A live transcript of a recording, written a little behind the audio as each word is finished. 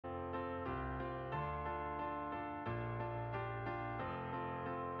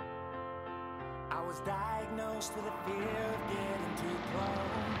was diagnosed with a fear of getting too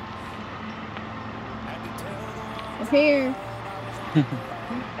close. Had to tell the ones Up here.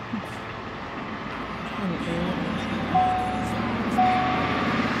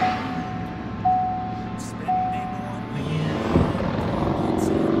 spending 1 year pockets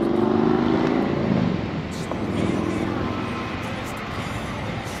in the dark. So here we are, just a few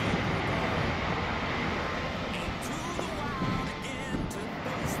ways you go into the wild again to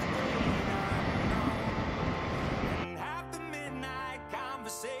face the great unknown and have the midnight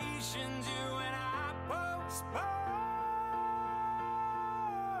conversations you and I postpone.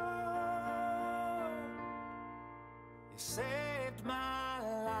 You saved my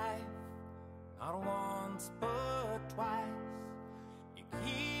life, not once but twice. You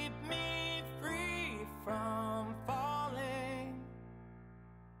keep me free from falling.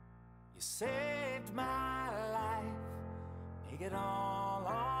 You saved my life, make it all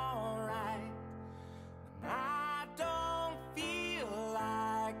alright. When I don't feel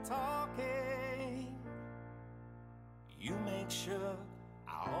like talking, you make sure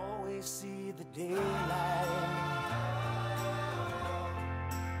I always see the daylight.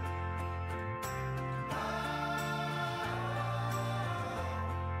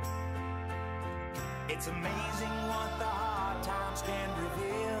 It's amazing what the hard times can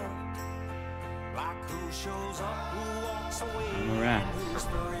reveal. Like who shows up, who walks away, All right. and who's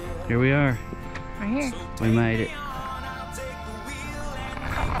for real. Here we are. Right here. We made it. I'll take the wheel and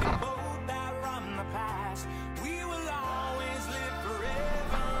make the boat that run the past. We will always live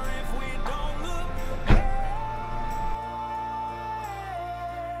forever if we don't look back.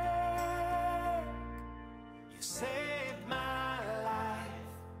 You saved my life,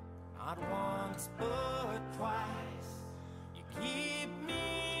 not once but twice. You keep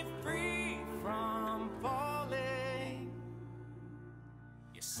me free from falling.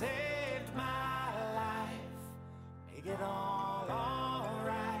 You saved my life, make it all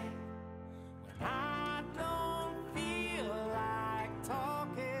alright. When I don't feel like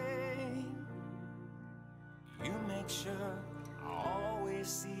talking, you make sure I always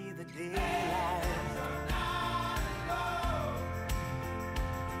see the daylight.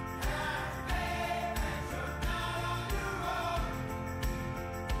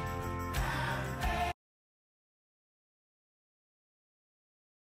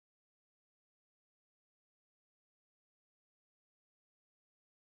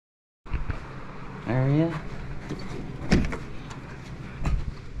 Area.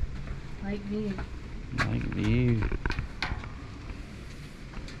 Lake view. Lake view.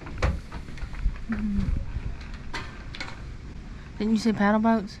 Didn't you see paddle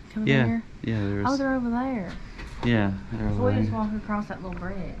boats coming Yeah. here? Yeah, there Oh, was. they're over there. Yeah, they're So over we just there. walk across that little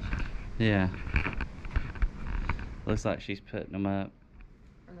bridge. Yeah. Looks like she's putting them up.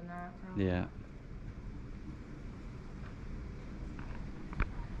 For the night, probably. Yeah.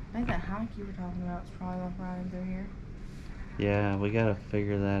 I think that hike you were talking about is probably like right in through here. Yeah, we gotta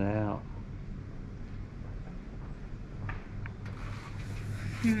figure that out.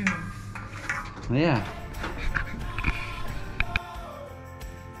 Yeah.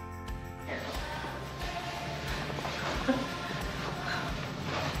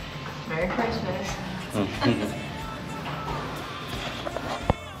 Merry Christmas.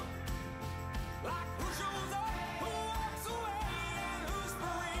 Like who shows up, who walks away, and who's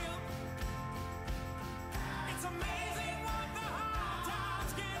for real. It's amazing what the hard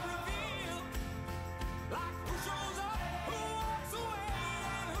times can reveal. Like who shows up, who walks away,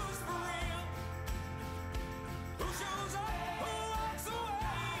 and who's for real. Who shows up, who walks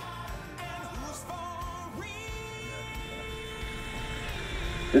away, and who's for real.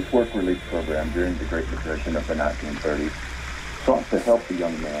 This work release program during the Great Depression of the 1930s sought to help the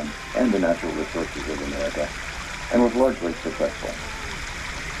young man and the natural resources of America and was largely successful.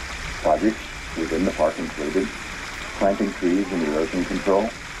 Projects within the park included planting trees and erosion control,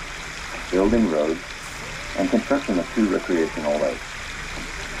 building roads, and construction of 2 recreational lakes.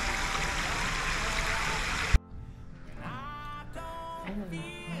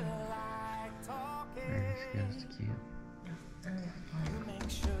 That's cute. You make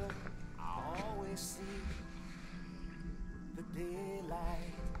sure I always see the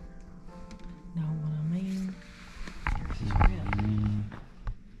daylight. Know what I mean?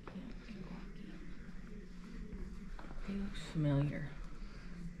 He looks familiar.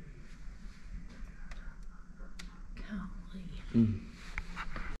 Golly.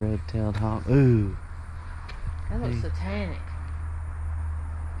 Red-tailed hawk. Ooh. That looks Hey. satanic.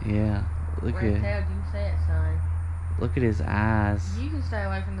 Yeah. Look Red at tailed, you can say it, son. look at his eyes. You can stay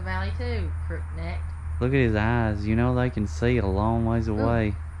away from the valley too, crook neck. Look at his eyes. You know they can see a long ways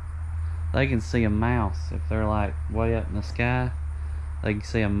away. They can see a mouse if they're like way up in the sky. They can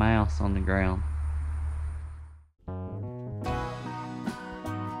see a mouse on the ground.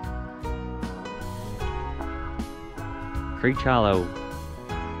 Creech Hollow.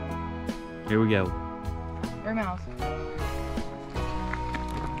 Here we go. Or mouse.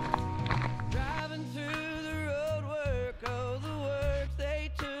 Driving through the road work, oh the work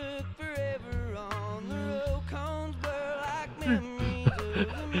they took forever on the road. Cones blur like memories of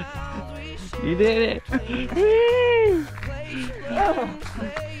the miles we shared. You did it.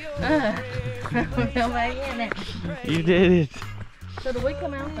 Fell back in it. You did it. So do we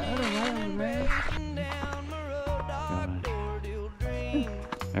come out the other way, right?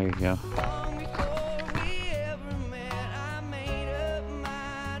 There you go. Long before we ever met, I made up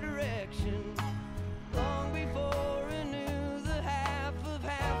my direction. Long before I knew the half of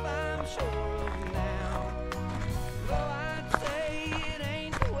half I'm sure of now. Though I'd say it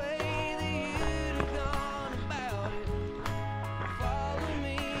ain't the way that you'd have gone about it. Follow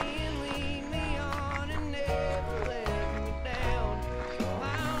me and lead me on and never let me down.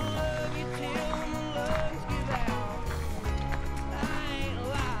 I'll love you till my lungs give out. I ain't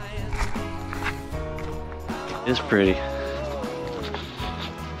lying. It's pretty.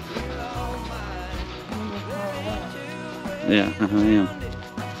 Yeah, I am.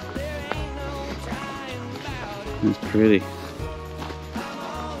 It's pretty.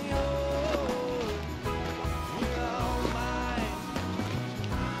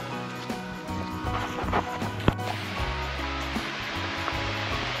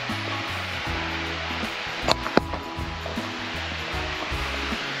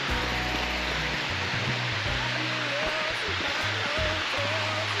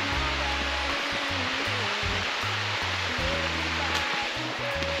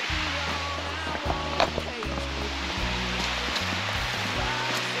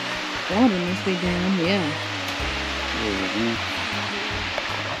 Water must be down, yeah. Mhm.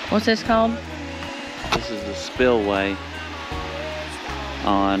 What's this called? This is the spillway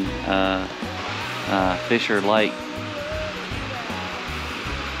on Fisher Lake.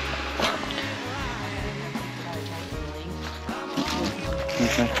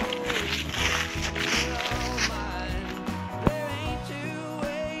 Okay. There ain't two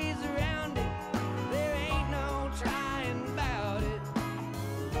ways around it. There ain't no trying about it.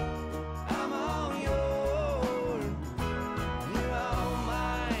 I'm all yours. You're all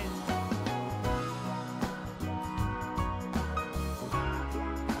mine. So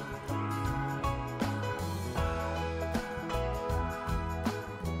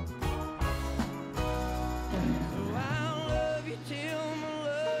I'll love you till my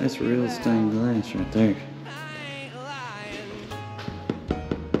love That's real stained glass right there. ain't lying.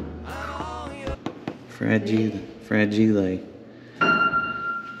 I'm all yours. Fragile.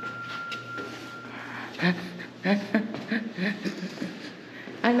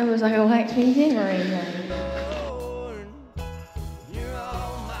 I know it was like a wax museum or anything. You're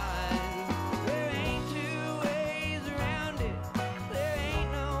all mine. There ain't two ways around it. There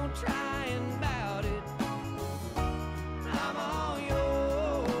ain't no trying about it. I'm all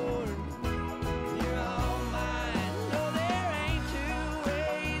yours. You're all mine. No, there ain't two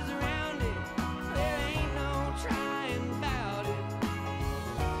ways around it. There ain't no trying about it.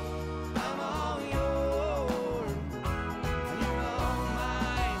 I'm all yours. You're all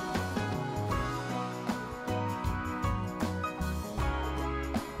mine.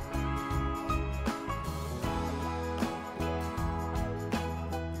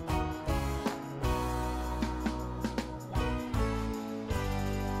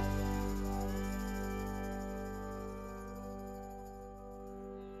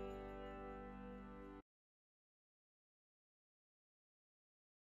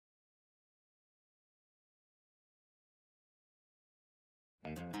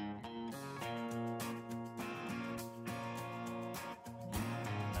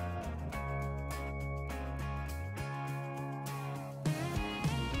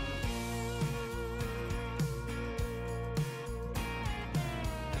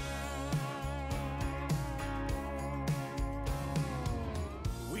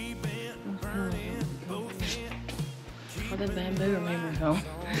 Where the bamboo remembers home.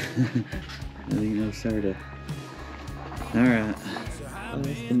 There ain't no soda. Alright. Oh,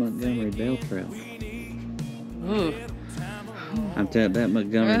 that's the Montgomery Bell Trail. Ooh. I'm telling that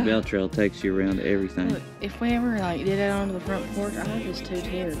Montgomery Bell Trail takes you around everything. Look, if we ever like did that onto the front porch, I would just too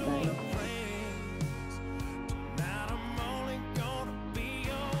tired, babe.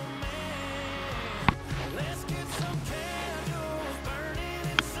 Let's get some candles burning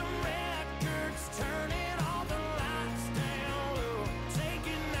and some records, turning all the lights down low,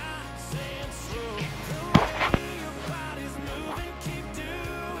 taking nights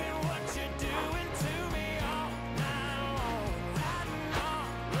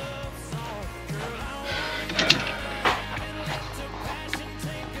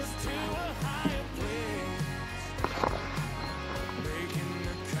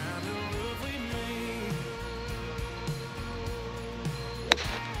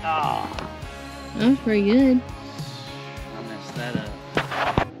Oh, That was pretty good. I messed that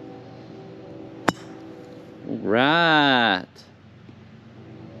up. Right.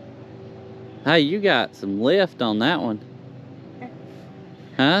 Hey, you got some lift on that one.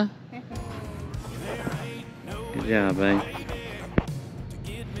 Huh? Good job, babe.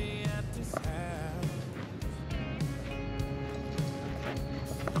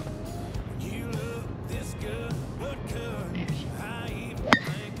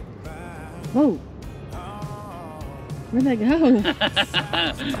 Whoa. Where'd they go?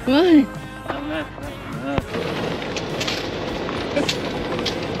 What?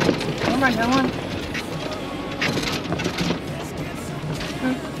 Where am I going?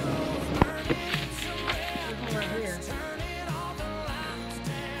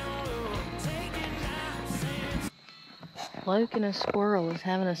 Luke and a squirrel is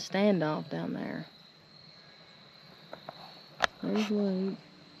having a standoff down there. There's Luke.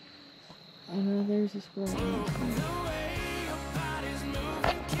 Oh no, there's a squirrel.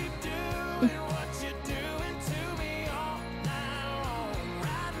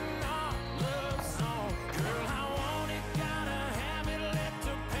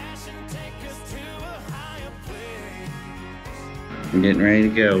 I'm getting ready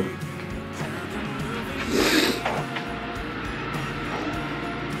to go.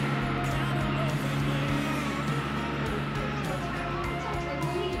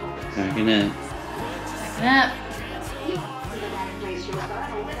 Packing up. Yep.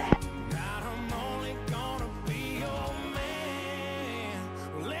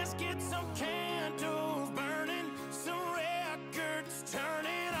 Let's get some candles burning, some records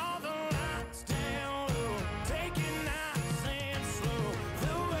turning, all the lights down low, taking nights and slow.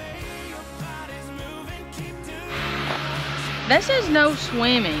 The way your body's moving, keep doing. That says no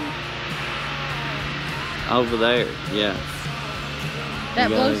swimming. Over there, yeah. That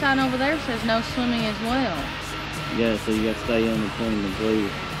You blue gotta- sign over there says no swimming as well. Yeah, so you gotta stay in between the blue.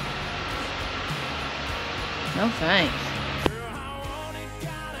 No thanks.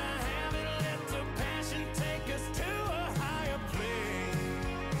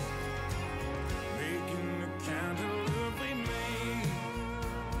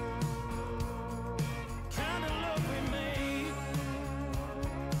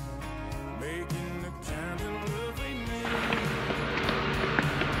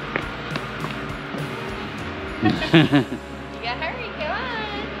 You gotta hurry, come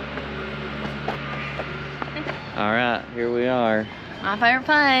on. Alright, here we are My favorite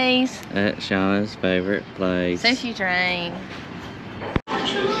place. at Shauna's favorite place. Sushi train.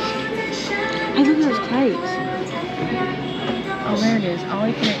 Hey, look at those cakes. Oh, there it is. All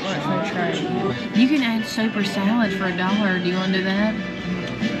you can eat lunch on the train. You can add soup or salad for $1. Do you want to do that?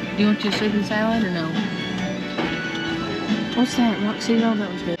 Do you want your soup and salad or no? What's that? Rock cereal?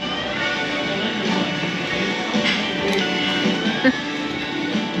 That was good.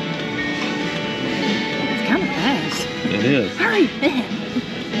 It's kind of fast. It is. Hurry,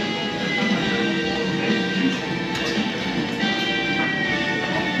 man.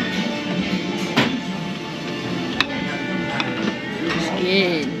 It's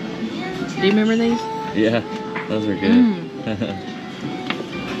good. Do you remember these? Yeah, those are good.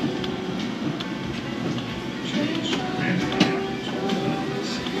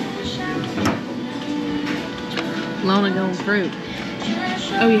 Lona going fruit.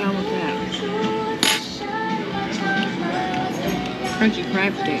 Oh yeah, I want that. Crunchy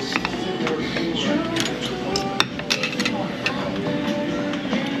crab sticks.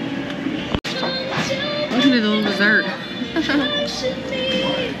 Look at the little dessert.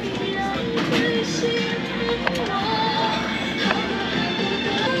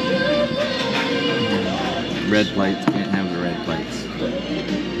 Red plates, can't have the red plates.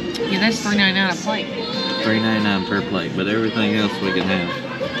 Yeah, that's $3.99 a plate. $3.99 per plate, but everything else we can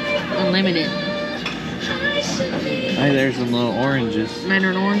have. Unlimited. Hey, there's some little oranges.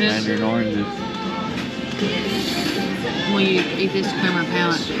 Mandarin oranges. Mandarin oranges. Will you eat this to clear my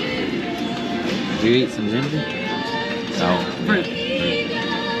palate? Do you eat some ginger? Oh, Fruit.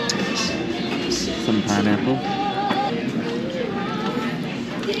 yeah, fruit. Some pineapple.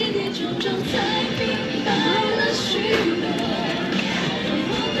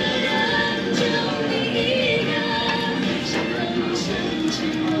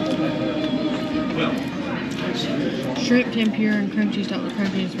 Shrimp tempura and crunchy stuff with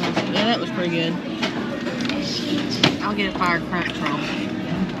crunchy and spicy. Yeah, that was pretty good. I'll get a fire crunch roll.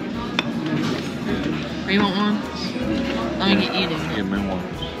 You want one? Let me get you, dude. Give me one.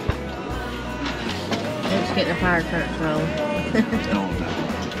 Let's get the fire trucks rolling. Don't.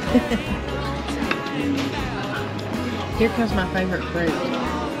 Here comes my favorite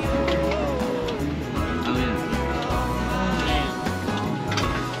fruit.